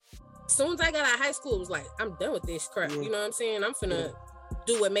soon as I got out of high school, it was like, I'm done with this crap. You know what I'm saying? I'm finna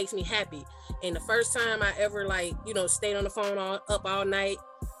do what makes me happy. And the first time I ever stayed on the phone up all night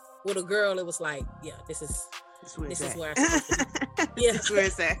with a girl, it was like, yeah, this is where I'm supposed to be. Yeah. That's where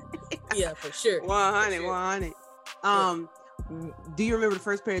it's at. Yeah, for sure. 100, for sure. 100. Do you remember the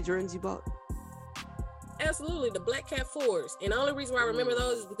first pair of Jordans you bought? Absolutely, the Black Cat 4s. And the only reason why I remember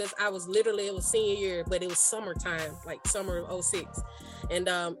those is because it was senior year, but it was summertime, like summer of 06. And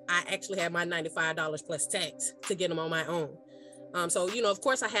I actually had my $95 plus tax to get them on my own. So, of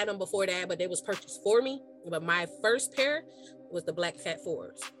course I had them before that, but they was purchased for me. But my first pair was the Black Cat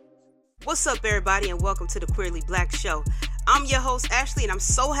 4s. What's up, everybody, and welcome to the Queerly Black Show. I'm your host, Ashley, and I'm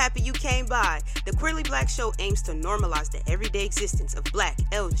so happy you came by. The Queerly Black Show aims to normalize the everyday existence of Black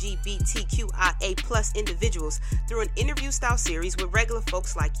LGBTQIA plus individuals through an interview-style series with regular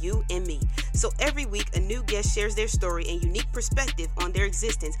folks like you and me. So every week, a new guest shares their story and unique perspective on their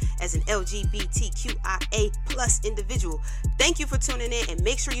existence as an LGBTQIA plus individual. Thank you for tuning in, and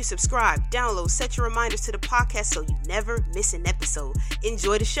make sure you subscribe, download, set your reminders to the podcast so you never miss an episode.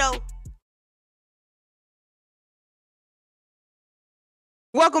 Enjoy the show.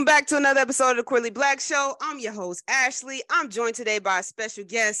 Welcome back to another episode of the Queerly Black Show. I'm your host, Ashley. I'm joined today by a special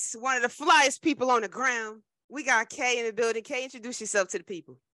guest, one of the flyest people on the ground. We got Kaye in the building. Kaye, introduce yourself to the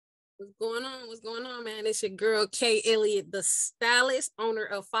people. What's going on? What's going on, man? It's your girl, Kaye Elliott, the stylist, owner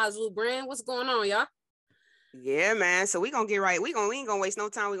of Fazul Brand. What's going on, y'all? Yeah, man. So we gonna get right. We ain't gonna waste no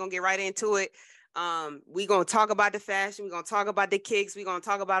time. We're gonna get right into it. We gonna talk about the fashion. We're gonna talk about the kicks. We're gonna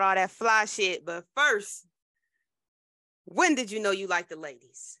talk about all that fly shit. But first, when did you know you liked the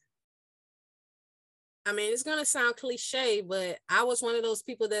ladies? I mean, it's gonna sound cliche, but I was one of those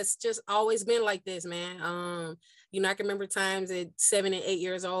people that's just always been like this, man. I can remember times at 7 and 8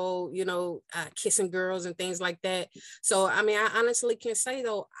 years old, kissing girls and things like that. So, I mean, I honestly can say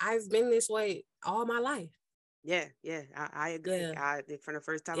though, I've been this way all my life. Yeah, I agree. Yeah. From the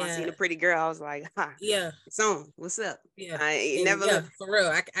first time I seen a pretty girl, I was like, it's on. What's up? Yeah, for real.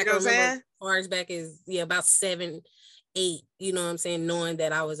 I can remember as far as back as about 7, 8. You know what I'm saying? Knowing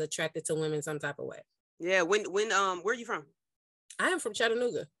that I was attracted to women some type of way. Yeah. When where are you from? I am from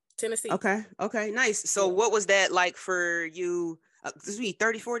Chattanooga, Tennessee. Okay, nice. So what was that like for you? This be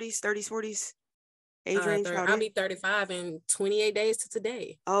 30s, 40s age range? I'll be 35 in 28 days to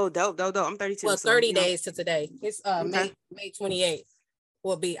today. Oh, dope. I'm 32. Well, 30 days to today. It's May 28th.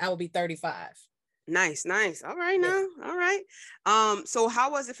 I will be 35. Nice. All right now. All right. So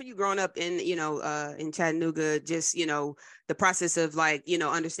how was it for you growing up in Chattanooga? Just, the process of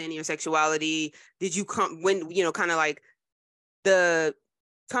understanding your sexuality. Did you come when, kind of like the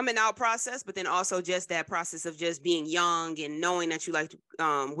coming out process, but then also just that process of just being young and knowing that you liked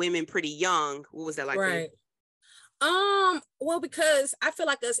women pretty young? What was that like? Right. Well, because I feel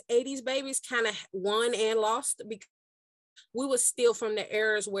like us 80s babies kind of won and lost because we were still from the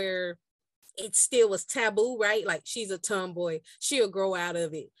eras where it still was taboo, right? Like, she's a tomboy, she'll grow out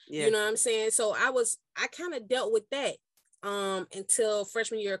of it. Yeah. You know what I'm saying? So I kind of dealt with that until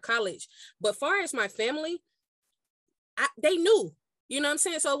freshman year of college. But far as my family, they knew, you know what I'm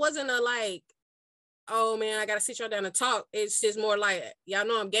saying? So it wasn't a like, oh man, I gotta sit y'all down and talk. It's just more like, y'all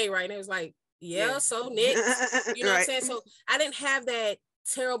know I'm gay, right? And it was like, yeah. So next, you know what I'm saying? So I didn't have that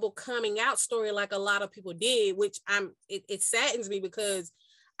terrible coming out story like a lot of people did, which it saddens me because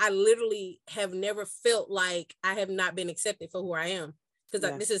I literally have never felt like I have not been accepted for who I am,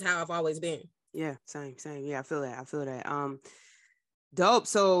 because this is how I've always been. Yeah, same. Yeah, I feel that. Dope.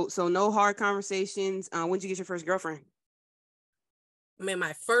 So no hard conversations. When did you get your first girlfriend? I mean,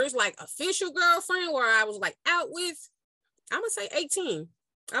 my first official girlfriend where I was out with, I'm gonna say 18.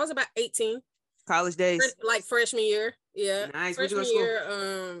 I was about 18. College days, freshman year. Yeah, nice. Freshman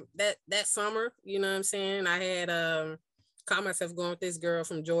year. That summer, you know what I'm saying? I had caught myself going with this girl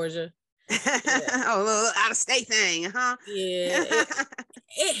from Georgia. Yeah. Oh, a little out of state thing, huh? Yeah,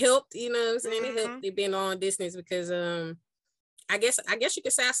 it helped, you know what I'm saying? It helped it being long distance because I guess you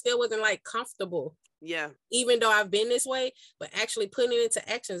could say I still wasn't comfortable. Yeah. Even though I've been this way, but actually putting it into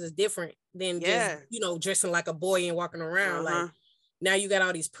actions is different than just, dressing like a boy and walking around. Like, now you got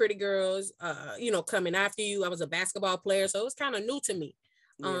all these pretty girls, coming after you. I was a basketball player, so it was kind of new to me.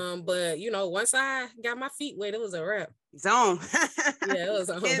 Yeah. But once I got my feet wet, it was a wrap. Zone. Yeah, it was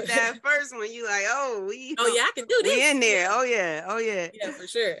on. Get that first one, you like, I can do this. We in there. Oh yeah. Yeah, for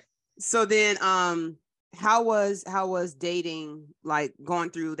sure. So then, how was dating, like going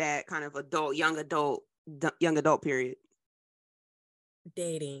through that kind of young adult period?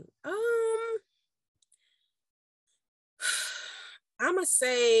 Dating. I'm gonna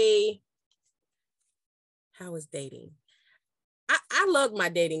say, how was dating? I loved my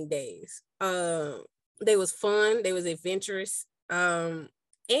dating days. They was fun. They was adventurous. And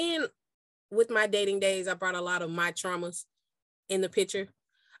with my dating days, I brought a lot of my traumas in the picture.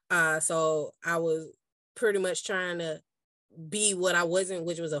 So I was pretty much trying to be what I wasn't,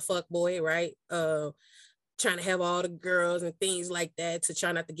 which was a fuck boy, right? Trying to have all the girls and things like that, to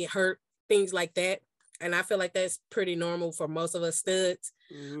try not to get hurt, things like that. And I feel like that's pretty normal for most of us studs.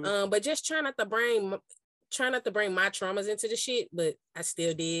 Mm-hmm. But just trying not to bring my traumas into the shit, but I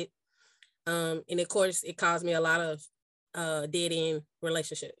still did. And of course, it caused me a lot of dead end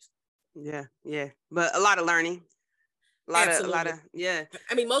relationships. Yeah, but a lot of learning. A lot of yeah.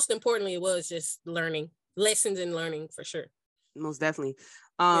 I mean, most importantly, it was just learning, lessons in learning for sure. Most definitely.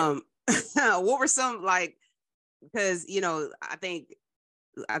 What were some, like, because I think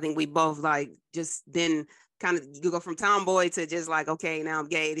we both like just then kind of, you go from tomboy to just like, okay, now I'm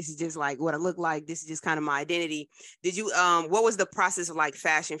gay. This is just like what I look like. This is just kind of my identity. Did you what was the process of like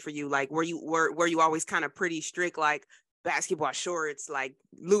fashion for you? Like, were you always kind of pretty strict, like basketball shorts, like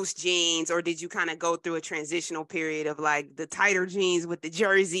loose jeans, or did you kind of go through a transitional period of like the tighter jeans with the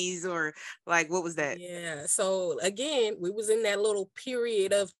jerseys, or like what was that? Yeah, so again, we was in that little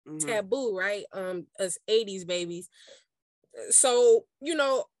period of taboo, right? Us 80s babies. So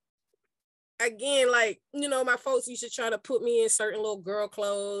again, like, my folks used to try to put me in certain little girl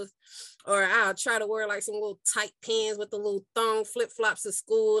clothes, or I'll try to wear like some little tight pants with the little thong flip-flops to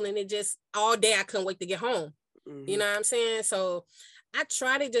school, and it just all day I couldn't wait to get home. You know what I'm saying? So I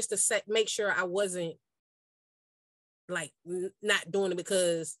tried it just to make sure I wasn't like not doing it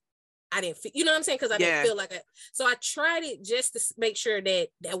because I didn't feel, you know what I'm saying? Because I didn't feel like it. So I tried it just to make sure that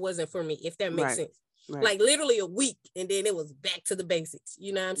wasn't for me, if that makes sense. Right. Like literally a week, and then it was back to the basics.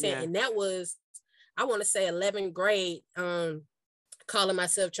 You know what I'm saying? Yeah. And that was, I want to say 11th grade, calling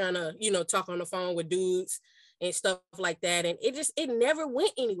myself trying to, talk on the phone with dudes and stuff like that. And it never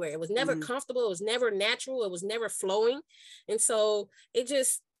went anywhere. It was never comfortable. It was never natural. It was never flowing. And so it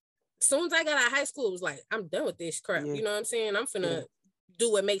just, as soon as I got out of high school, it was like, I'm done with this crap. You know what I'm saying? I'm finna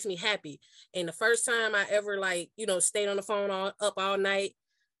do what makes me happy. And the first time I ever stayed on the phone up all night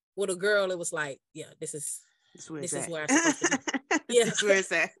with a girl, it was like, yeah, this is where I'm supposed to be. Yeah. This is where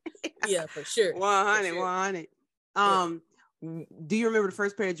it's at. Yeah, for sure. 100, for sure. 100. Do you remember the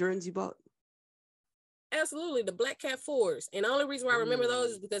first pair of Jordans you bought? Absolutely, the Black Cat 4s. And the only reason why I remember those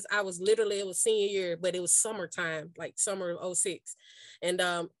is because it was senior year, but it was summertime, like summer of 06. And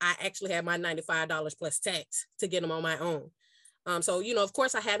I actually had my $95 plus tax to get them on my own. So, of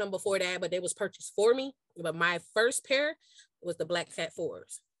course I had them before that, but they was purchased for me. But my first pair was the Black Cat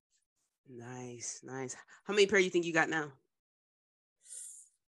 4s. Nice. How many pair you think you got now?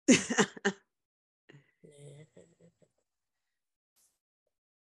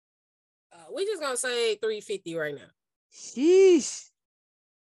 We just gonna say 350 right now. Sheesh.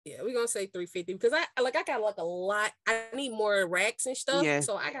 Yeah, we're gonna say 350 because I got like a lot. I need more racks and stuff. Yeah.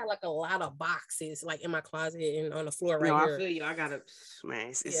 So I got like a lot of boxes like in my closet and on the floor right here. I feel you. I gotta,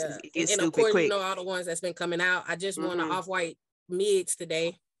 man. And of course, quick. All the ones that's been coming out. I just won the off-white mids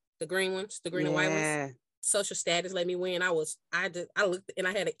today, the green ones, the green and white ones. Social Status let me win. I looked and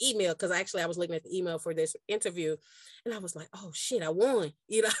I had an email because I was looking at the email for this interview, and I was like, oh shit, I won.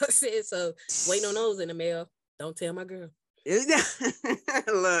 You know what I'm saying? So waiting on those in the mail. Don't tell my girl. Look,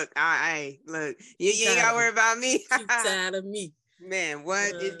 look. You ain't gotta worry about me. She's tired of me. Man,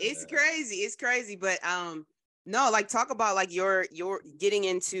 what? It's crazy. It's crazy. But no, like talk about like your getting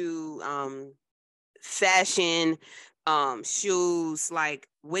into fashion, shoes. Like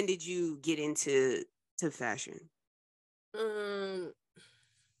when did you get into fashion?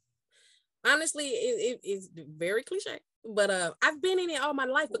 Honestly, it's very cliche, but I've been in it all my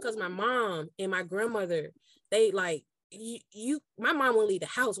life because my mom and my grandmother, they like my mom wouldn't leave the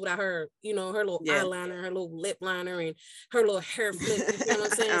house without her, her little eyeliner, her little lip liner, and her little hair flip. You know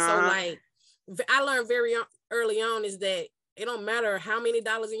what I'm saying? So like, I learned very early on is that it don't matter how many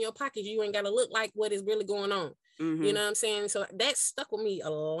dollars in your pocket, you ain't got to look like what is really going on. You know what I'm saying? So that stuck with me a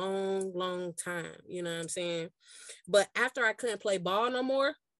long, long time. You know what I'm saying? But after I couldn't play ball no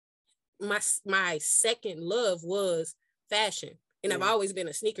more, my second love was fashion. And I've always been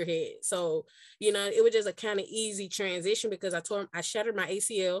a sneakerhead. So, it was just a kind of easy transition because I shattered my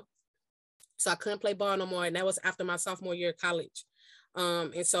ACL. So I couldn't play ball no more. And that was after my sophomore year of college.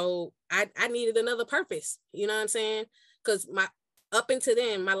 And so I needed another purpose. You know what I'm saying? Because up until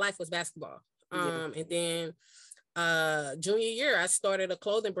then, my life was basketball. And then junior year, I started a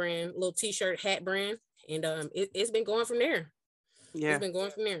clothing brand, little t-shirt hat brand, and it's been going from there. It's been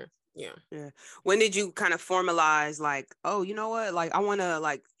going from there. Yeah. Yeah. When did you kind of formalize like, oh, you know what? Like I want to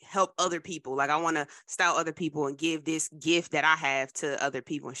like help other people. Like I want to style other people and give this gift that I have to other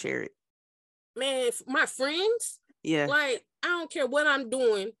people and share it. Man, my friends, Yeah. like, I don't care what I'm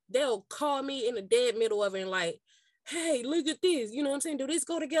doing, they'll call me in the dead middle of it and like, hey, look at this. You know what I'm saying? Do this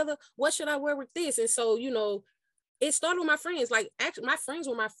go together? What should I wear with this? And so, it started with my friends. Like, actually, my friends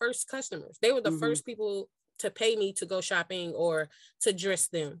were my first customers. They were the first people to pay me to go shopping or to dress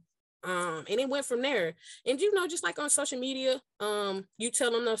them. And it went from there. And just like on social media, you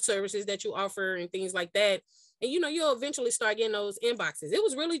tell them the services that you offer and things like that. And you'll eventually start getting those inboxes. It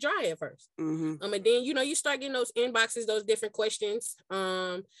was really dry at first. And then you start getting those inboxes, those different questions.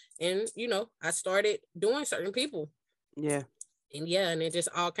 And I started doing certain people. Yeah. And it just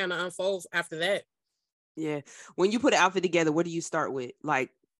all kind of unfolds after that. Yeah. When you put an outfit together, what do you start with? Like,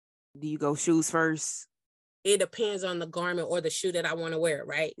 do you go shoes first? It depends on the garment or the shoe that I want to wear,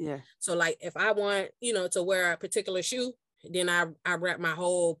 right? Yeah. So like if I want, to wear a particular shoe, then I wrap my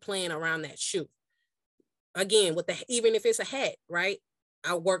whole plan around that shoe. Again, even if it's a hat, right?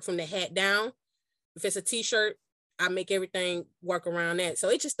 I work from the hat down. If it's a t-shirt, I make everything work around that. So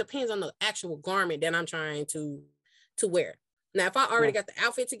it just depends on the actual garment that I'm trying to wear. Now, if I already got the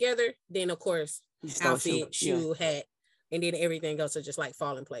outfit together, then of course, outfit, shoe, hat, and then everything else will just like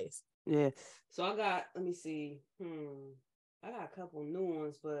fall in place. Yeah. So let me see. I got a couple new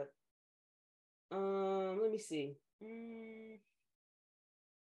ones, but let me see.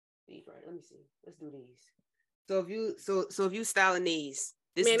 These right. Let me see. Let's do these. So if you styling these,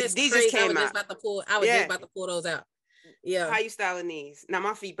 These crazy. Just came I was out. I was just about to pull those out. Yeah. How you styling these? Now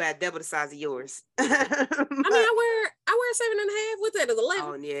my feet about double the size of yours. I mean, I wear 7.5. What's that? 11.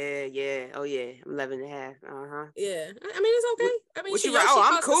 Oh yeah. Oh yeah. 11.5. Yeah. I mean, it's okay. I mean, what you right? Oh,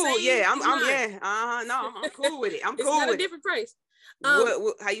 I'm cool. Yeah, I'm yeah. No, I'm cool with it. I'm cool with it. It's not a different price.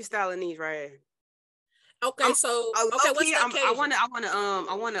 What? How you styling these right here? Okay, what's the occasion?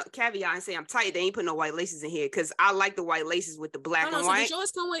 I want to caveat and say I'm tight. They ain't put no white laces in here because I like the white laces with the black and white. Did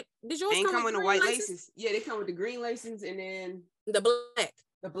yours come with? Come with the white laces? Yeah, they come with the green laces and then the black.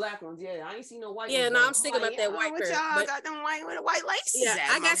 The black ones, yeah. I ain't seen no white. Yeah, no, I'm sticking about that white pair. Y'all got them white laces. Yeah,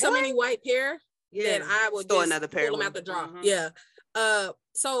 I got so many white pair that I would store just another pair pull them out the drawer. Yeah.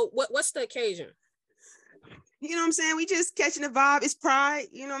 So what's the occasion? You know what I'm saying? We just catching the vibe. It's Pride.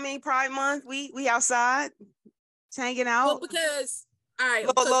 You know what I mean? Pride month. We outside, hanging out. Well, because all right,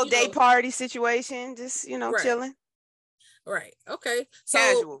 little day party situation. Just chilling. Right. Okay. So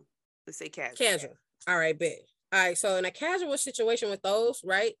casual. Let's say casual. Casual. All right, bet. All right. So in a casual situation with those,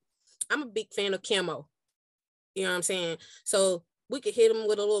 right? I'm a big fan of camo. You know what I'm saying? So we could hit them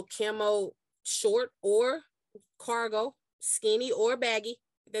with a little camo short or cargo, skinny or baggy.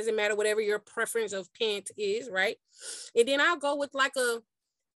 It doesn't matter, whatever your preference of pants is, right? And then I'll go with and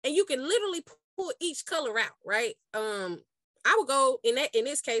you can literally pull each color out, right? I would go in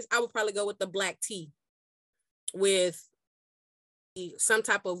this case, I would probably go with the black tee with some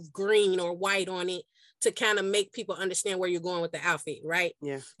type of green or white on it to kind of make people understand where you're going with the outfit, right?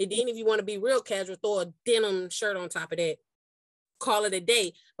 Yeah. And then if you want to be real casual, throw a denim shirt on top of that. Call it a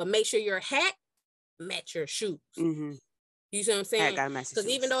day, but make sure your hat match your shoes. Mm-hmm. You see what I'm saying? Because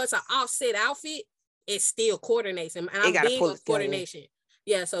even though it's an offset outfit, it still coordinates. And I'm big on coordination.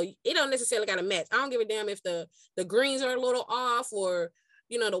 Yeah, so it don't necessarily got to match. I don't give a damn if the greens are a little off or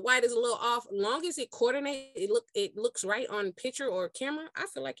the white is a little off. As long as it coordinates, it looks right on picture or camera, I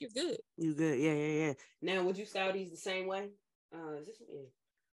feel like you're good. You good? Yeah. Now, would you style these the same way?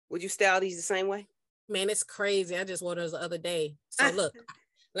 Would you style these the same way? Man, it's crazy. I just wore those the other day. So look,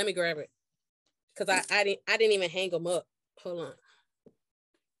 let me grab it because I didn't even hang them up. Hold on.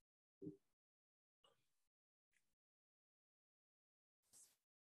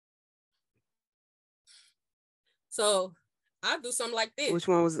 So I'll do something like this. Which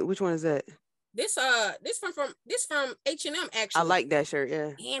one is that? This from H&M actually. I like that shirt, yeah.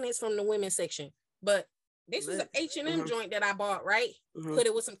 And it's from the women's section. But this is an H&M joint that I bought, right? Put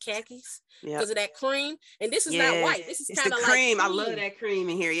it with some khakis because of that cream. And this is not white. This is kind of like cream. I love that cream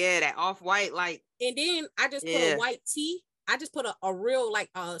in here. Yeah, that off-white like. And then I just put a white tee. I just put a real like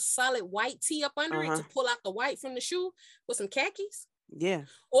a solid white tee up under it to pull out the white from the shoe with some khakis. Yeah.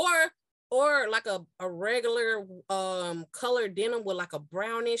 Or like a regular colored denim with like a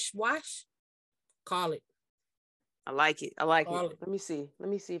brownish wash. Call it. I like it. Let me see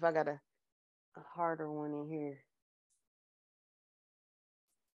if I got a harder one in here.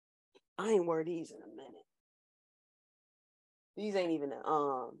 I ain't wear these in a minute. These ain't even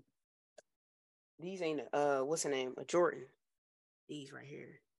what's the name? A Jordan. These right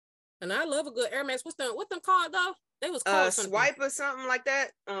here. And I love a good Air Max. What them called though? They was called something. Swipe or something like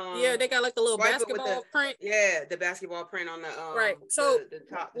that. Yeah, they got like the little basketball print. Yeah, the basketball print on the right. So the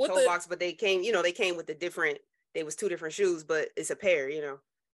top the toe box, but they came with the different. They was two different shoes, but it's a pair. You know,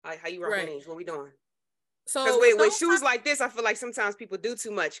 how you rocking these? What we doing? So because with shoes like this, I feel like sometimes people do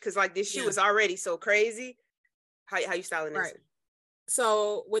too much because like this shoe is already so crazy. How you styling this? Right.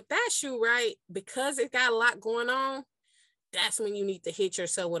 So with that shoe, right, because it got a lot going on, that's when you need to hit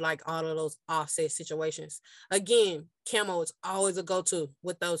yourself with like all of those offset situations. Again, camo is always a go-to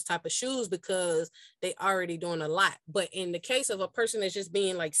with those type of shoes because they already doing a lot. But in the case of a person that's just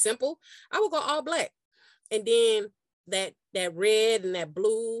being like simple, I would go all black. And then that red and that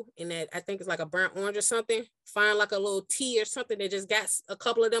blue and that I think it's like a burnt orange or something. Find like a little tee or something that just got a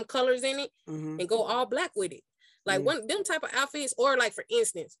couple of them colors in it and go all black with it. Like one them type of outfits, or like for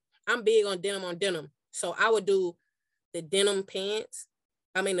instance, I'm big on denim. So I would do the denim pants.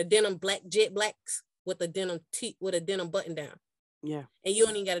 I mean the denim black jet blacks with the denim tee with a denim button down. Yeah. And you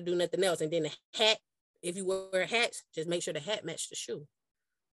don't even got to do nothing else. And then the hat, if you wear hats, just make sure the hat match the shoe.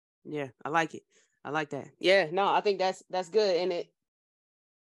 Yeah, I like it. I like that. Yeah, no, I think that's good. And it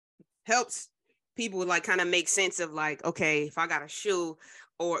helps people like kind of make sense of like, okay, if I got a shoe,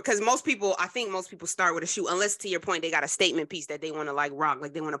 or because I think most people start with a shoe, unless to your point, they got a statement piece that they want to like rock,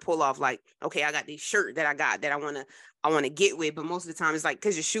 like they want to pull off, like, okay, I got this shirt that I got that I want to get with. But most of the time it's like,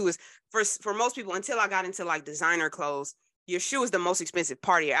 because your shoe is for most people, until I got into like designer clothes, your shoe is the most expensive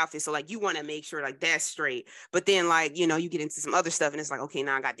part of your outfit. So like you want to make sure like that's straight. But then like, you know, you get into some other stuff and it's like, okay,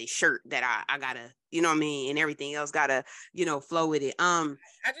 now I got this shirt that I gotta, you know what I mean? And everything else gotta, you know, flow with it.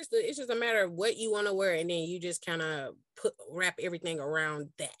 It's just a matter of what you want to wear. And then you just kind of wrap everything around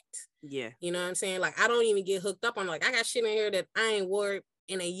that. Yeah. You know what I'm saying? Like I don't even get hooked up on like, I got shit in here that I ain't wore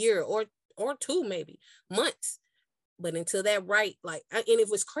in a year or two, maybe months. But until that and it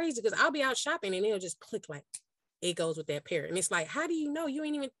was crazy because I'll be out shopping and it'll just click like, it goes with that pair. And it's like, how do you know you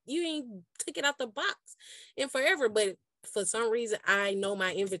ain't took it out the box in forever? But for some reason, I know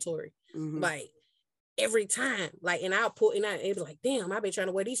my inventory. Like every time, like, and it was like, damn, I've been trying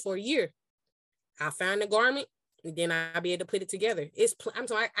to wear these for a year. I found the garment and then I'll be able to put it together. I'm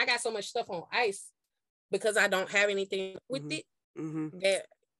sorry, I got so much stuff on ice because I don't have anything with it that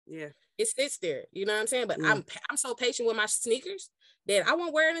it sits there. You know what I'm saying? But I'm so patient with my sneakers that I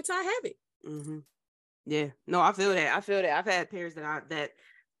won't wear it until I have it. Yeah, no, I feel that. I've had pairs that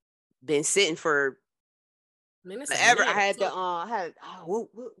been sitting for forever. I had what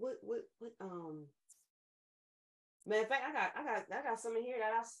man, in fact, I got some in here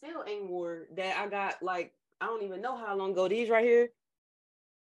that I still ain't wore that I got like I don't even know how long ago. These right here.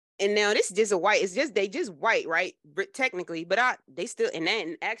 And now this is just a white. They just white, right? Technically, but they still, and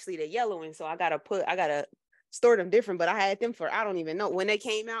then actually they're yellowing. So I gotta store them different, but I had them for I don't even know when they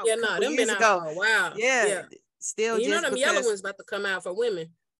came out. Yeah, no, them been out for a while. Yeah. Still, you know them yellow ones about to come out for women.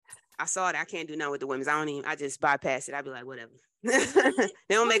 I saw it. I can't do nothing with the women's. I just bypass it. I'd be like, whatever. They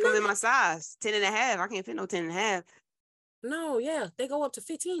don't make them in my size. 10 and a half. I can't fit no 10 and a half. No, yeah. They go up to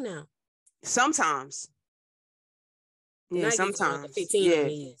 15 now. Sometimes. Yeah, sometimes. 15 yeah. On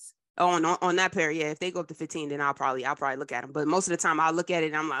these. On that pair, yeah. If they go up to 15, then I'll probably look at them. But most of the time I'll look at it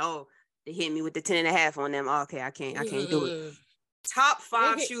and I'm like, oh, they hit me with the 10 and a half on them. Oh, okay, I can't do it. Top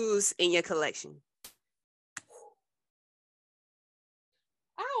 5 shoes in your collection.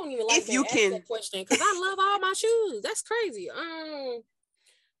 I don't even like that question because I love all my shoes. That's crazy.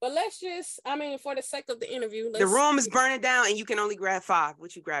 But let's just, for the sake of the interview, the room is burning down and you can only grab 5.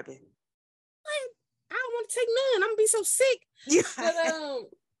 What you grabbing? I don't want to take none. I'm gonna be so sick. Yeah. But,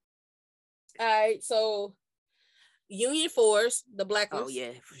 all right, so Union 4s, the black ones. Oh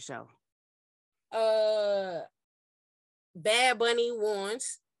yeah, for sure. Bad Bunny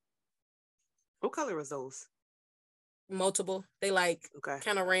ones. What color was those? Multiple. They like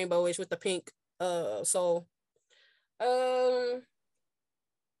kind of rainbowish with the pink. Yeah,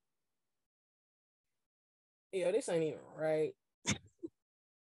 this ain't even right.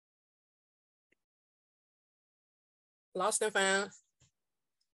 Lost and Found.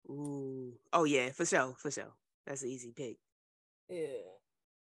 Ooh. Oh yeah, for sure. That's an easy pick. Yeah.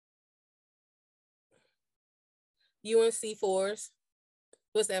 UNC 4s.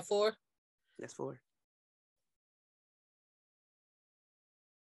 What's that for? That's 4.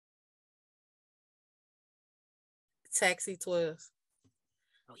 Taxi 12s.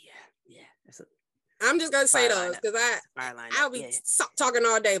 Oh yeah. I'm just gonna say those because I'll be talking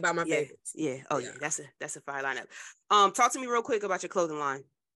all day about my favorites. Yeah. Oh yeah. That's a fire lineup. Talk to me real quick about your clothing line.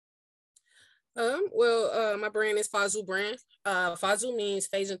 My brand is Fazu brand. Fazu means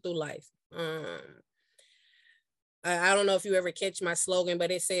phasing through life. I don't know if you ever catch my slogan,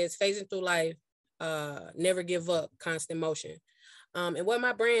 but it says phasing through life, never give up, constant motion. And what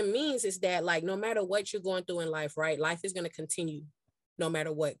my brand means is that, like, no matter what you're going through in life, right? Life is going to continue no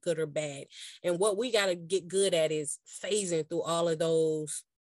matter what, good or bad. And what we got to get good at is phasing through all of those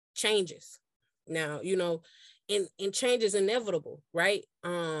changes. Now, and change is inevitable, right?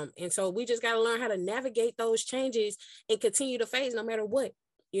 And so we just got to learn how to navigate those changes and continue to phase no matter what.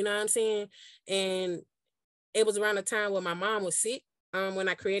 You know what I'm saying? And it was around the time when my mom was sick, when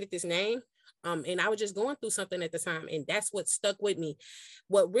I created this name. And I was just going through something at the time, and that's what stuck with me.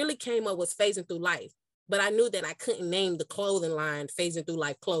 What really came up was phasing through life, but I knew that I couldn't name the clothing line phasing through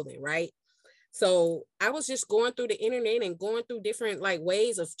life clothing, right? So I was just going through the internet and going through different like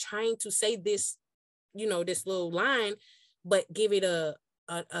ways of trying to say this, this little line, but give it a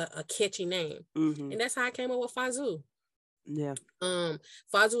catchy name. Mm-hmm. And that's how I came up with Fazoo. Yeah.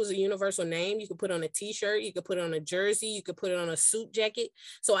 Fazoo is a universal name. You could put on a t-shirt, you could put it on a jersey, you could put it on a suit jacket.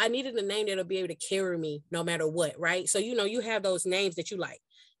 So I needed a name that'll be able to carry me no matter what, right? So you have those names that you like,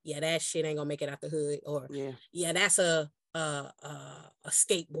 yeah, that shit ain't gonna make it out the hood, or yeah, that's a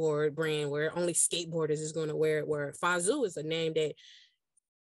skateboard brand where only skateboarders is gonna wear it. Where Fazoo is a name that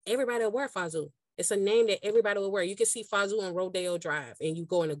everybody will wear. Fazoo. It's a name that everybody will wear. You can see Fazoo on Rodeo Drive, and you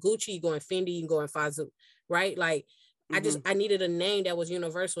go in a Gucci, you go in Fendi, you go in Fazoo, right? Like, I needed a name that was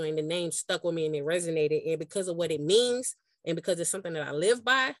universal, and the name stuck with me and it resonated. And because of what it means, and because it's something that I live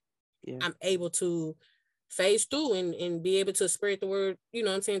by, I'm able to phase through and be able to spread the word, you know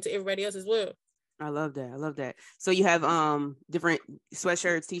what I'm saying, to everybody else as well. I love that. So you have different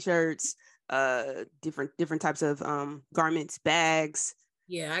sweatshirts, t-shirts, different types of garments, bags.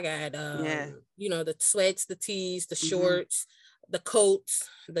 Yeah, I got the sweats, the tees, the shorts, the coats,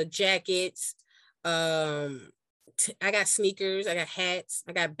 the jackets. I got sneakers, I got hats,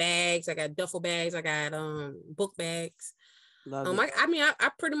 I got bags, I got duffel bags, I got book bags. Love it. I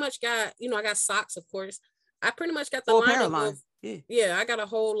pretty much got, I got socks, of course. I pretty much got the full line. Yeah, I got a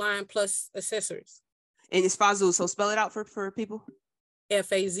whole line plus accessories. And it's Fazoo, so spell it out for people.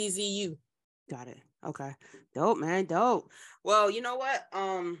 Fazzu. Got it. Okay. Dope, man. Dope. Well, you know what?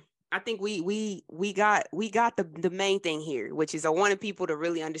 I think we got the main thing here, which is I wanted people to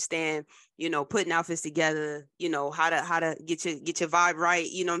really understand, putting outfits together, how to get your vibe right.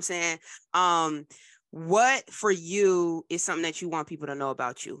 You know what I'm saying? What for you is something that you want people to know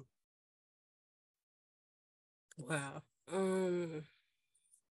about you? Wow.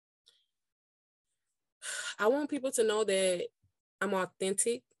 I want people to know that I'm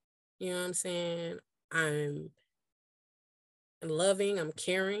authentic. You know what I'm saying? I'm loving, I'm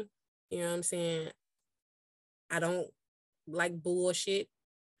caring. You know what I'm saying? I don't like bullshit.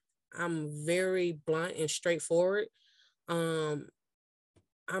 I'm very blunt and straightforward. I'm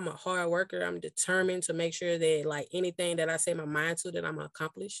a hard worker. I'm determined to make sure that like anything that I say my mind to, that I'm gonna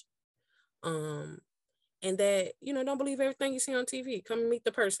accomplish. And that, don't believe everything you see on TV. Come meet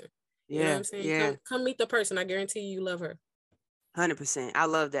the person. You know what I'm saying? Yeah. Come meet the person. I guarantee you love her. 100%. I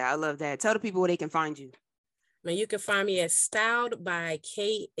love that. Tell the people where they can find you. Man, you can find me at Styled by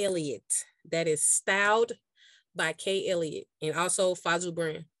Kaye Elliott. That is Styled by Kaye Elliott. And also Fazoo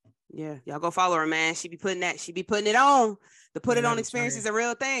brand. Yeah, y'all go follow her, man. She be putting it on. The put it on experience is a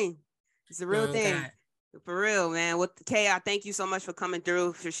real thing. It's a real thing. God. For real, man. Kaye, I thank you so much for coming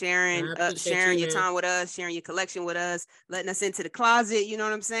through, for sharing your time with us, sharing your collection with us, letting us into the closet. You know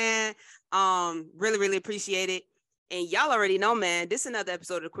what I'm saying? Really, really appreciate it. And y'all already know, man, this is another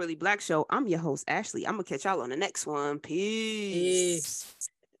episode of the Queerly Black Show. I'm your host, Ashley. I'm going to catch y'all on the next one. Peace.